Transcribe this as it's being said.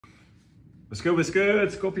What's good, what's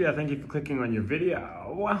good? Scorpio, thank you for clicking on your video.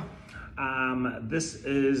 I'm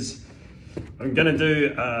gonna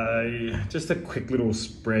do just a quick little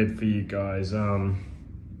spread for you guys. I'm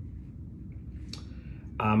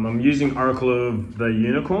using Oracle of the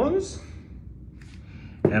Unicorns,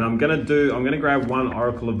 and I'm gonna grab one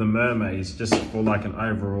Oracle of the Mermaids just for like an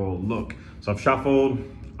overall look. So I've shuffled,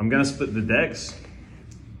 I'm gonna split the decks.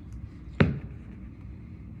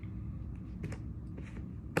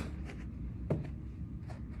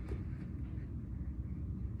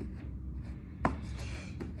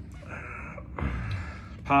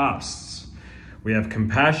 Pasts, we have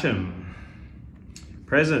compassion.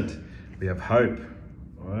 Present, we have hope.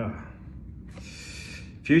 Wow.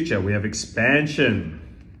 Future, we have expansion.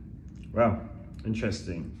 Wow,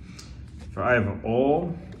 interesting. For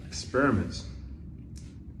overall, experiments.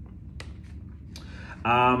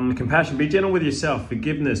 Compassion, be gentle with yourself.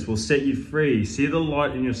 Forgiveness will set you free. See the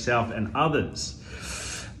light in yourself and others.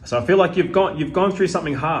 So I feel like you've gone through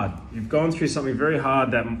something hard. You've gone through something very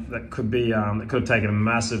hard that could be that could have taken a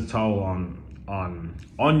massive toll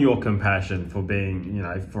on your compassion for being,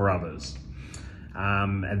 for others.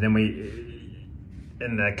 And then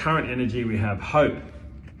in the current energy, we have hope.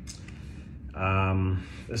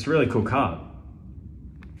 It's a really cool card.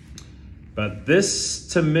 But this,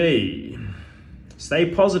 to me, stay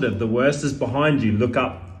positive. The worst is behind you. Look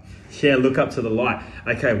up. Yeah, look up to the light.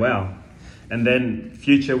 Okay, wow. And then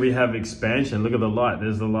future, we have expansion. Look at the light.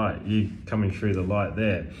 There's the light. You coming through the light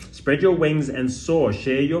there. Spread your wings and soar.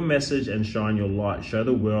 Share your message and shine your light. Show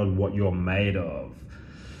the world what you're made of.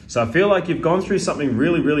 So I feel like you've gone through something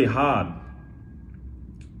really, really hard.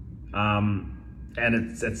 And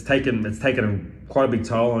it's taken quite a big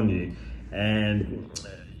toll on you. And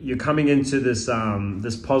you're coming into this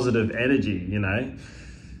this positive energy,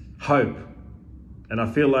 hope. And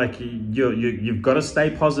I feel like you've got to stay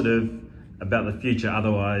positive about the future,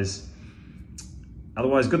 otherwise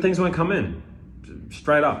good things won't come in.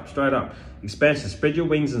 Straight up. Expansion, spread your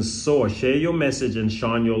wings and soar. Share your message and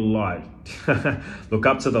shine your light. Look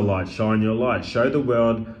up to the light, shine your light. Show the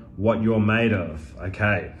world what you're made of.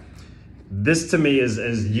 Okay, this to me is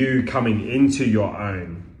you coming into your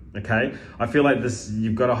own. Okay, I feel like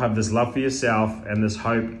you've got to have this love for yourself and this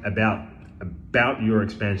hope about your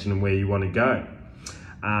expansion and where you want to go.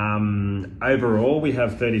 Overall, we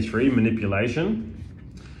have 33, manipulation.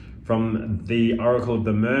 From the Oracle of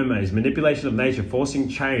the Mermaids, manipulation of nature, forcing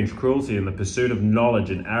change, cruelty, and the pursuit of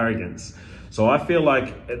knowledge and arrogance. So I feel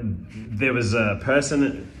like there was a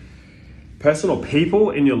person or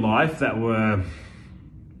people in your life that were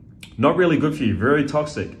not really good for you, very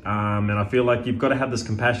toxic. And I feel like you've got to have this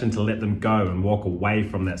compassion to let them go and walk away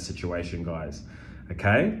from that situation, guys.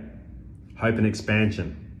 Okay? Hope and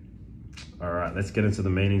expansion. All right, let's get into the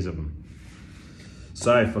meanings of them.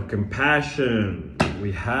 So for compassion,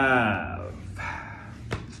 we have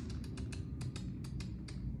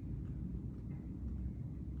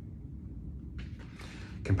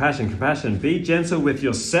compassion, be gentle with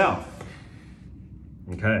yourself.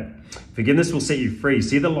 Okay. Forgiveness will set you free.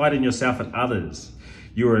 See the light in yourself and others.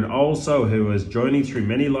 You are an old soul who is journeying through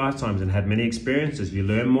many lifetimes and had many experiences. You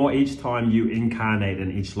learn more each time you incarnate,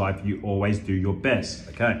 and each life you always do your best.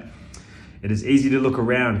 Okay. It is easy to look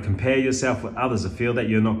around, compare yourself with others, or feel that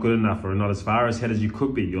you're not good enough or not as far ahead as you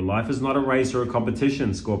could be. Your life is not a race or a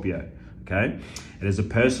competition, Scorpio. Okay? It is a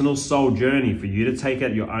personal soul journey for you to take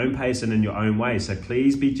at your own pace and in your own way. So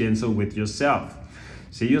please be gentle with yourself.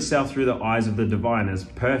 See yourself through the eyes of the divine as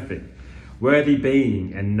perfect, worthy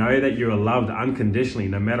being, and know that you are loved unconditionally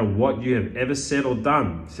no matter what you have ever said or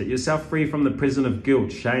done. Set yourself free from the prison of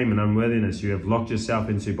guilt, shame, and unworthiness you have locked yourself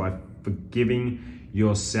into by forgiving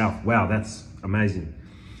yourself. Wow, that's amazing.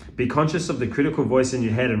 Be conscious of the critical voice in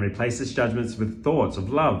your head and replace its judgments with thoughts of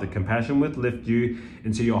love. The compassion will lift you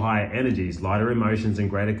into your higher energies, lighter emotions, and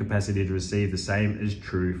greater capacity to receive. The same is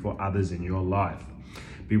true for others in your life.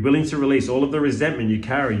 Be willing to release all of the resentment you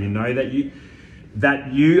carry. You know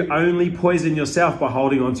that you only poison yourself by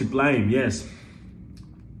holding on to blame. Yes.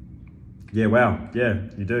 Yeah, wow. Yeah,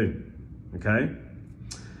 you do. Okay.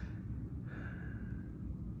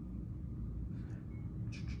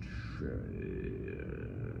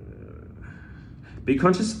 Be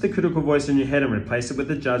conscious of the critical voice in your head and replace it with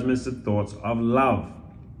the judgments and thoughts of love.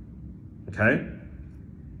 Okay?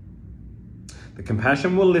 The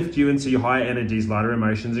compassion will lift you into your higher energies, lighter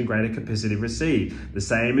emotions, and greater capacity to receive. The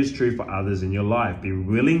same is true for others in your life. Be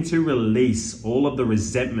willing to release all of the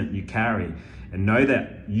resentment you carry and know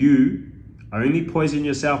that you only poison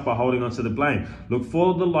yourself by holding on to the blame. Look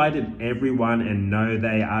for the light in everyone and know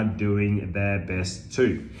they are doing their best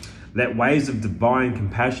too. Let waves of divine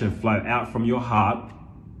compassion flow out from your heart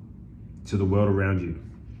to the world around you.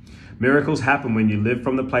 Miracles happen when you live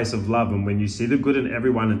from the place of love and when you see the good in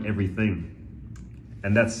everyone and everything.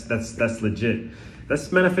 And that's legit.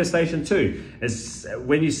 That's manifestation too. It's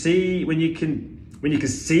when you can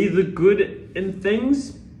see the good in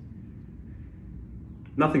things,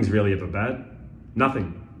 nothing's really ever bad.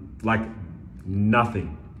 Nothing. Like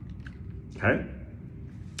nothing. Okay?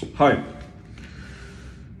 Hope.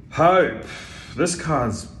 Hope. This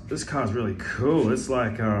card's really cool. It's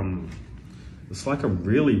like a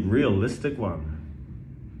really realistic one.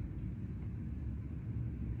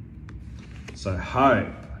 So hope.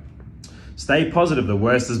 Stay positive. The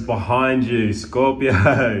worst is behind you, Scorpio.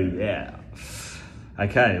 Yeah.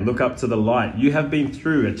 Okay, look up to the light. You have been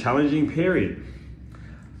through a challenging period,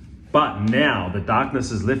 but now the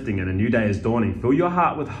darkness is lifting and a new day is dawning. Fill your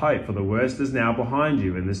heart with hope, for the worst is now behind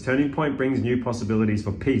you, and this turning point brings new possibilities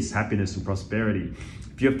for peace, happiness, and prosperity.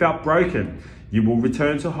 If you have felt broken, you will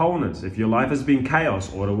return to wholeness. If your life has been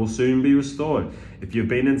chaos, order will soon be restored. If you've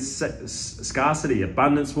been in scarcity,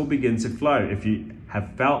 abundance will begin to flow. If you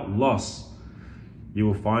have felt loss, you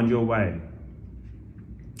will find your way.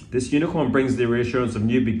 This unicorn brings the reassurance of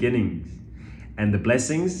new beginnings and the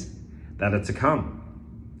blessings that are to come.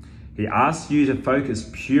 He asks you to focus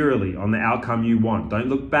purely on the outcome you want. Don't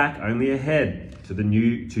look back, only ahead to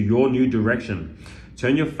your new direction.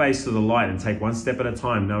 Turn your face to the light and take one step at a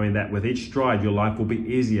time, knowing that with each stride, your life will be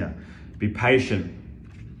easier. Be patient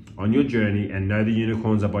on your journey and know the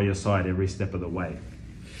unicorns are by your side every step of the way.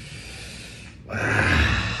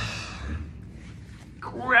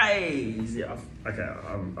 Crazy. Okay,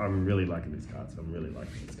 I'm really liking these cards. I'm really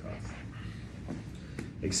liking these cards.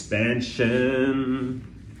 Expansion.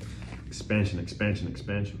 Expansion, expansion,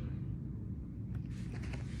 expansion.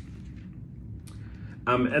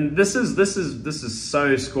 And this is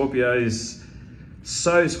so Scorpio's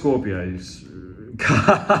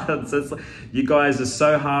cards. It's like, you guys are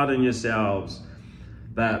so hard on yourselves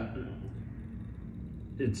that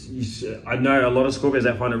I know a lot of Scorpios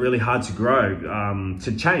that find it really hard to grow,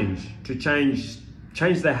 to change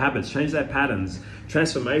their habits, change their patterns.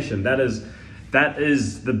 Transformation, that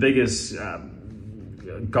is the biggest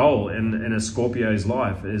goal in a Scorpio's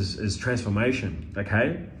life is transformation.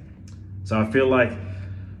 Okay, so I feel like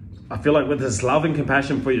with this love and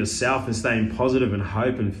compassion for yourself and staying positive and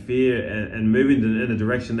hope and fear and moving in the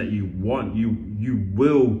direction that you want, you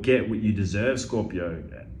will get what you deserve, Scorpio,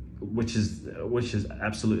 which is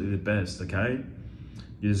absolutely the best. Okay,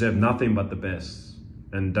 you deserve nothing but the best,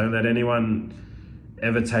 and don't let anyone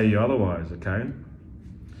ever tell you otherwise. Okay.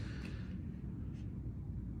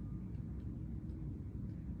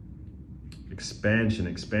 Expansion,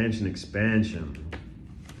 expansion, expansion.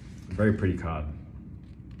 Very pretty card.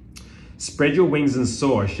 Spread your wings and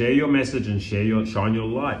soar. Share your message and shine your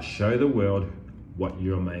light. Show the world what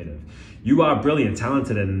you're made of. You are brilliant,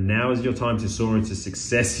 talented, and now is your time to soar into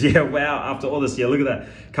success. Yeah, wow. After all this, yeah, look at that.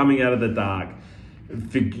 Coming out of the dark,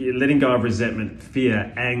 letting go of resentment,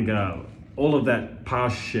 fear, anger, all of that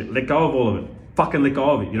past shit. Let go of all of it. Fucking let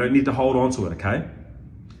go of it. You don't need to hold on to it, okay?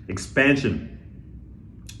 Expansion.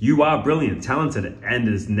 You are brilliant, talented, and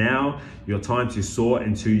it is now your time to soar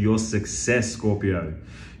into your success, Scorpio.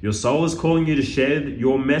 Your soul is calling you to share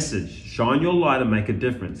your message. Shine your light and make a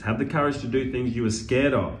difference. Have the courage to do things you were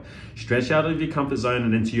scared of. Stretch out of your comfort zone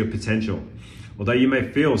and into your potential. Although you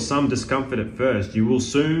may feel some discomfort at first, you will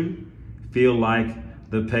soon feel like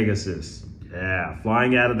the Pegasus. Yeah,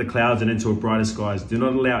 flying out of the clouds and into a brighter skies. Do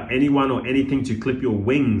not allow anyone or anything to clip your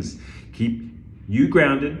wings. Keep you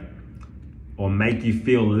grounded or make you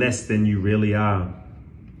feel less than you really are.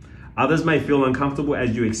 Others may feel uncomfortable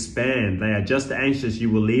as you expand. They are just anxious you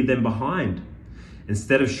will leave them behind.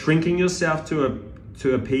 Instead of shrinking yourself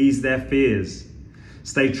to appease their fears,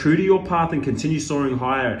 stay true to your path and continue soaring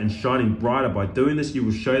higher and shining brighter. By doing this, you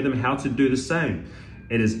will show them how to do the same.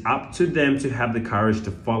 It is up to them to have the courage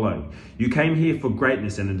to follow. You came here for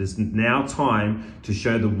greatness, and it is now time to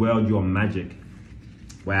show the world your magic.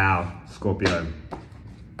 Wow, Scorpio.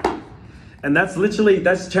 And that's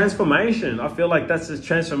transformation. I feel like that's this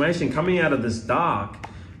transformation, coming out of this dark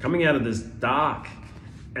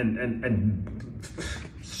and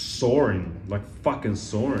soaring, like fucking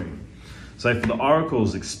soaring. So for the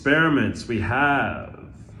oracles, experiments, we have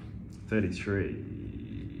 33.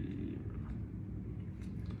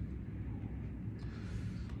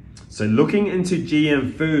 So looking into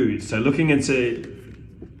GM food, so looking into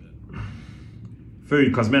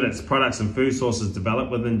food, cosmetics, products, and food sources developed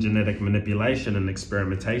within genetic manipulation and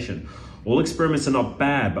experimentation. All experiments are not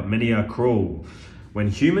bad, but many are cruel. When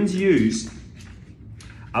humans use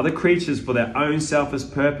other creatures for their own selfish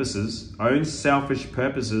purposes,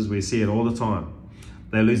 we see it all the time.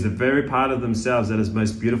 They lose the very part of themselves that is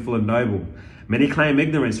most beautiful and noble. Many claim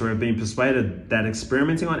ignorance or have been persuaded that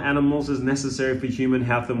experimenting on animals is necessary for human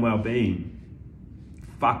health and well-being.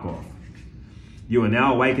 Fuck off. You are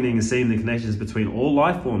now awakening and seeing the connections between all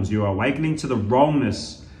life forms. You are awakening to the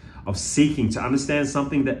wrongness of seeking to understand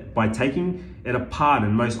something that by taking it apart,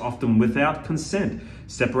 and most often without consent,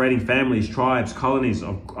 separating families, tribes, colonies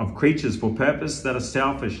of creatures for purposes that are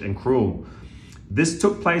selfish and cruel. This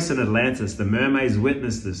took place in Atlantis. The mermaids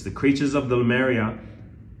witnessed this. The creatures of the Lemuria,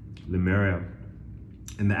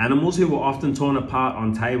 and the animals who were often torn apart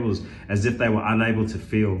on tables as if they were unable to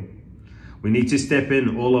feel. We need to step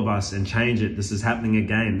in, all of us, and change it. This is happening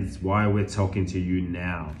again. That's why we're talking to you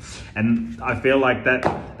now. And I feel like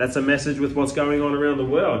that's a message with what's going on around the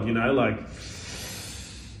world, you know, like,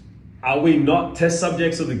 are we not test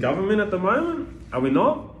subjects of the government at the moment? Are we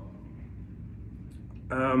not?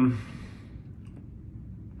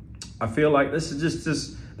 I feel like this is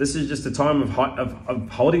just a time of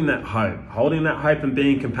holding that hope and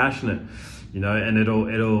being compassionate, you know, and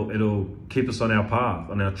it'll keep us on our path,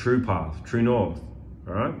 on our true path, true north.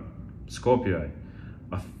 All right, Scorpio.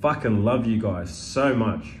 I fucking love you guys so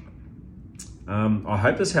much. I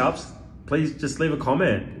hope this helps. Please just leave a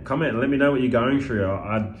comment and let me know what you're going through.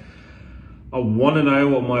 I want to know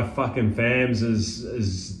what my fucking fams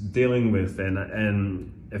is dealing with,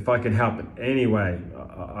 and if I can help in any way,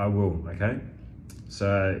 I will, okay?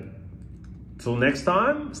 So, till next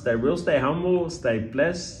time, stay real, stay humble, stay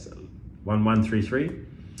blessed, 1133,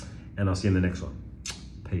 and I'll see you in the next one.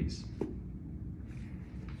 Peace.